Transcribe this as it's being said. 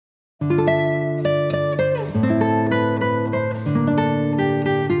Start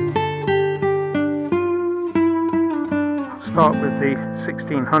with the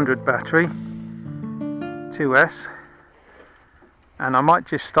 1600 battery 2S, and I might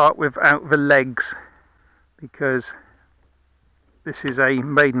just start without the legs because this is a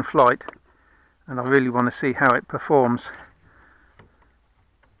maiden flight and I really want to see how it performs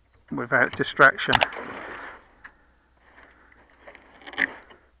without distraction.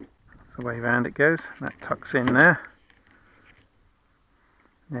 That's the way round it goes. That tucks in there,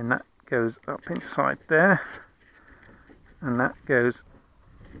 and then that goes up inside there, and that goes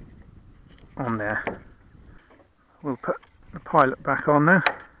on there. We'll put the pilot back on now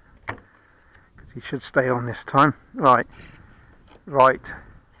because he should stay on this time. Right,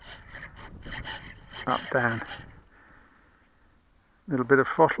 up, down. A little bit of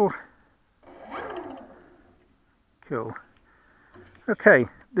throttle. Cool. Okay,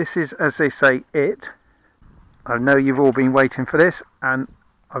 this is, as they say, it. I know you've all been waiting for this, and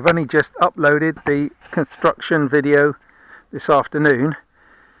I've only just uploaded the construction video this afternoon,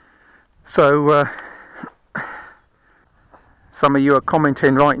 so some of you are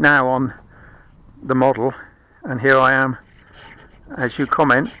commenting right now on the model, and here I am as you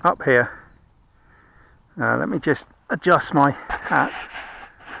comment up here. Let me just adjust my hat.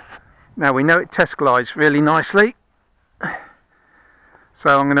 Now we know it test glides really nicely,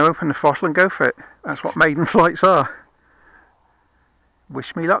 so I'm going to open the throttle and go for it. That's what maiden flights are.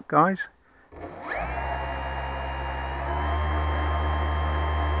 Wish me luck, guys.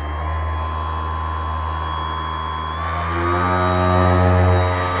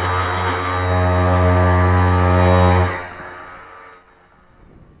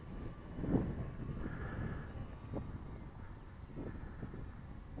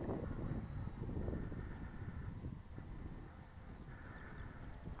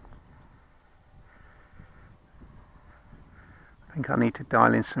 I think I need to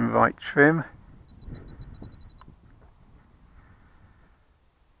dial in some right trim.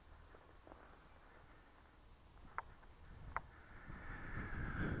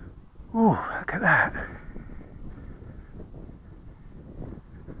 Oh, look at that.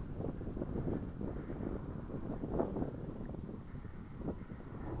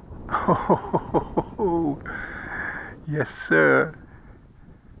 Oh, yes sir.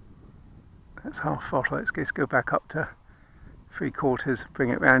 That's half throttle. Let's just go back up to 3/4, bring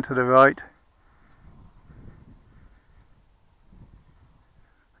it round to the right.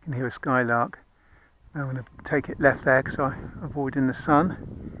 I can hear a skylark. Now I'm going to take it left there because I'm avoiding the sun.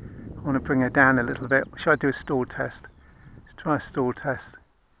 I want to bring her down a little bit. Should I do a stall test? Let's try a stall test.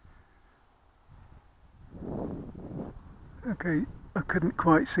 Okay, I couldn't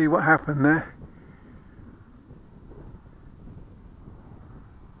quite see what happened there.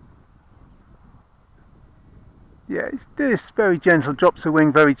 Yeah, it's this very gentle, drops the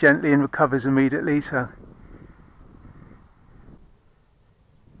wing very gently and recovers immediately, so I'll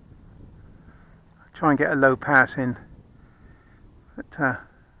try and get a low pass in. But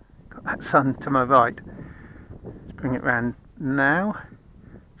got that sun to my right. Let's bring it round now.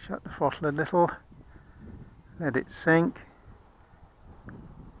 Shut the throttle a little. Let it sink.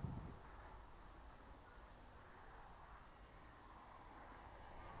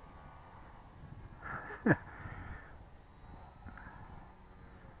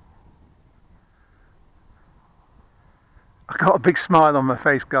 I got a big smile on my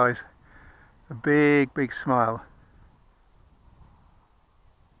face, guys. A big, big smile.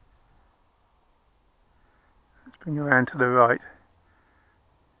 Let's bring her around to the right.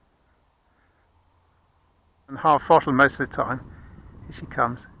 And half throttle most of the time. Here she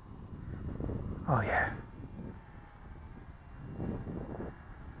comes. Oh yeah.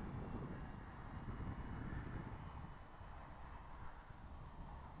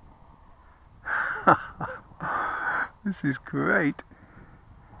 This is great.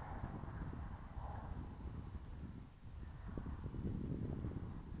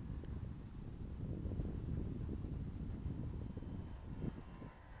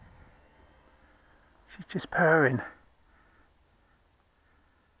 She's just purring.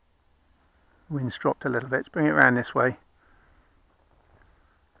 Wind's dropped a little bit. Let's bring it around this way.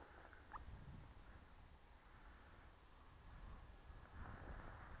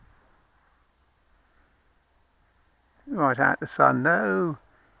 Right out the sun, no.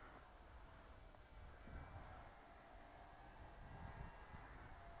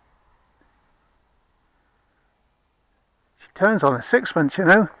 She turns on a sixpence, you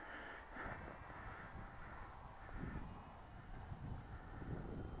know.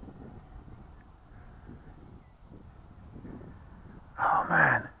 Oh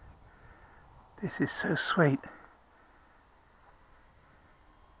man, This is so sweet.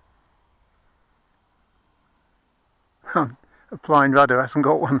 Applying rudder hasn't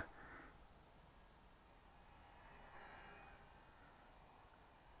got one.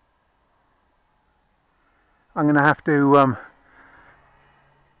 I'm going to have to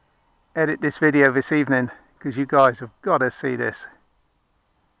edit this video this evening because you guys have got to see this.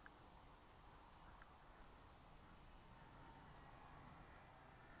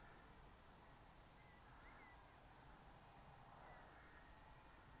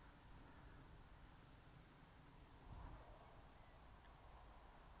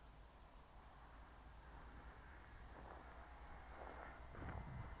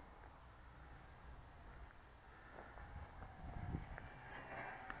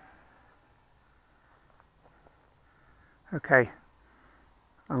 Okay,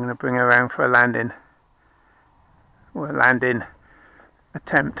 I'm going to bring her around for a landing, or a landing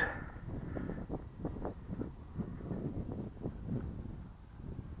attempt.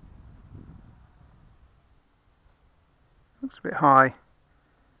 Looks a bit high.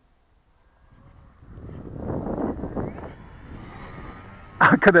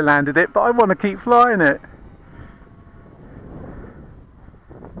 I could have landed it, but I want to keep flying it.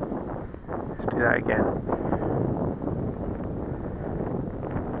 Let's do that again.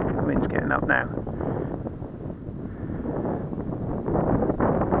 The wind's getting up now.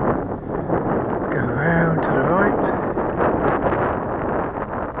 Go round to the right.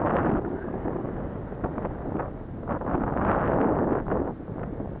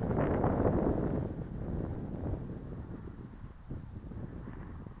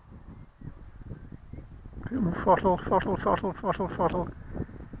 Throttle, throttle, throttle, throttle, throttle,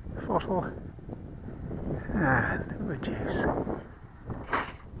 throttle, and reduce.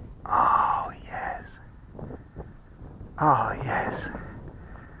 Oh yes. Oh yes.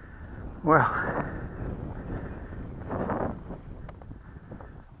 Well,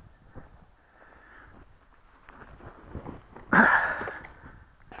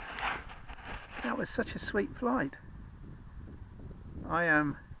 that was such a sweet flight. I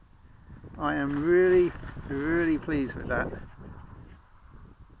am really pleased with that.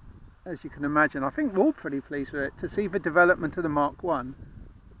 As you can imagine, I think we're all pretty pleased with it. To see the development of the Mark 1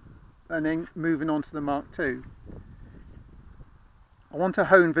 and then moving on to the Mark 2. I want to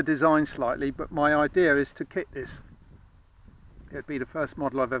hone the design slightly, but my idea is to kit this. It'd be the first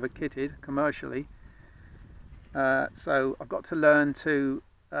model I've ever kitted commercially. So I've got to learn to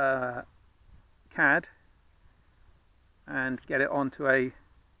CAD and get it onto a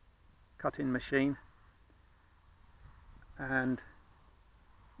cutting machine, and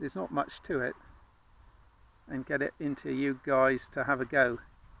there's not much to it, and get it into you guys to have a go.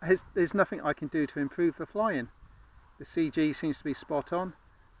 There's nothing I can do to improve the flying. The CG seems to be spot on.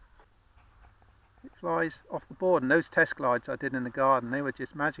 It flies off the board, and those test glides I did in the garden, they were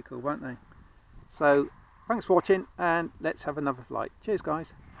just magical, weren't they? So thanks for watching, and let's have another flight. Cheers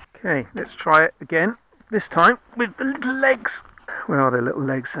guys. Okay, let's try it again, this time with the little legs. Where are the little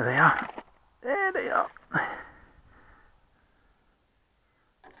legs? There they are. There they are.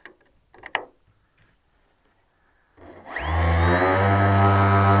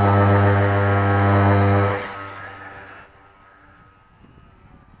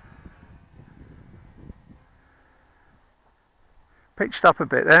 Pitched up a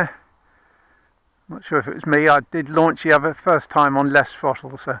bit there. Not sure if it was me. I did launch the first time on less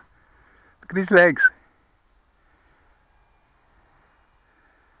throttle, so look at his legs.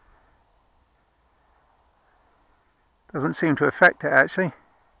 Doesn't seem to affect it actually.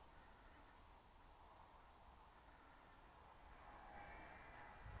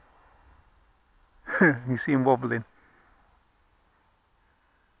 You see him wobbling.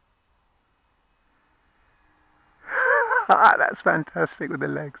 That's fantastic with the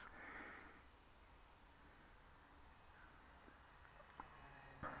legs.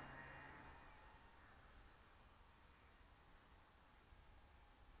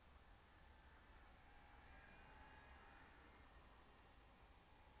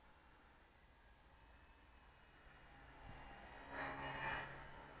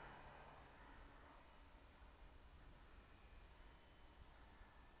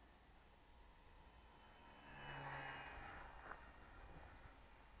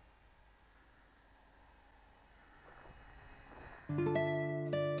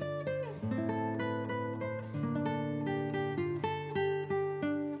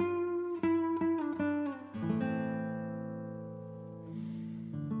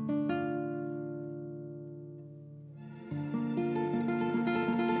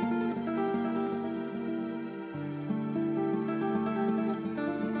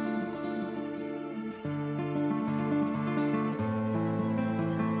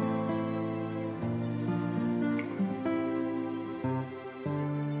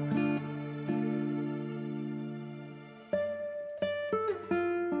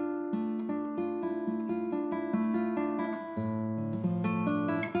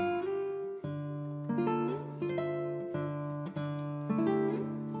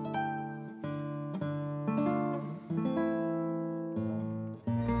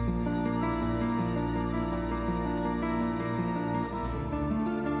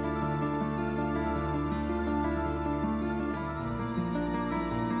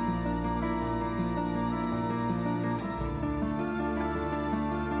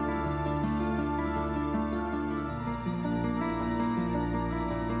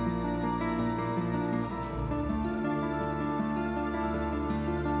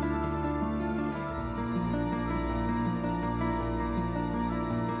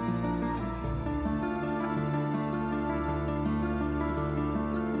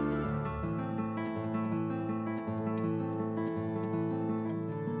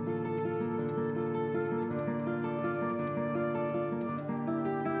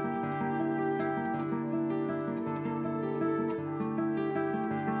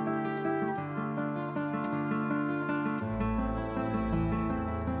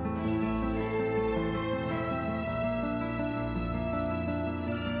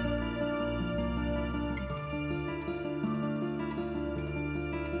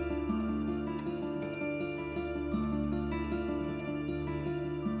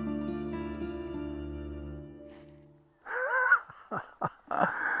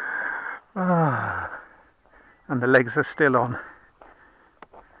 And the legs are still on.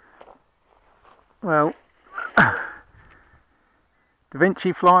 Well, Da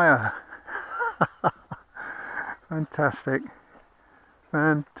Vinci flyer. Fantastic,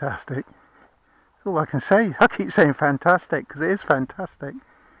 fantastic. That's all I can say. I keep saying fantastic because it is fantastic.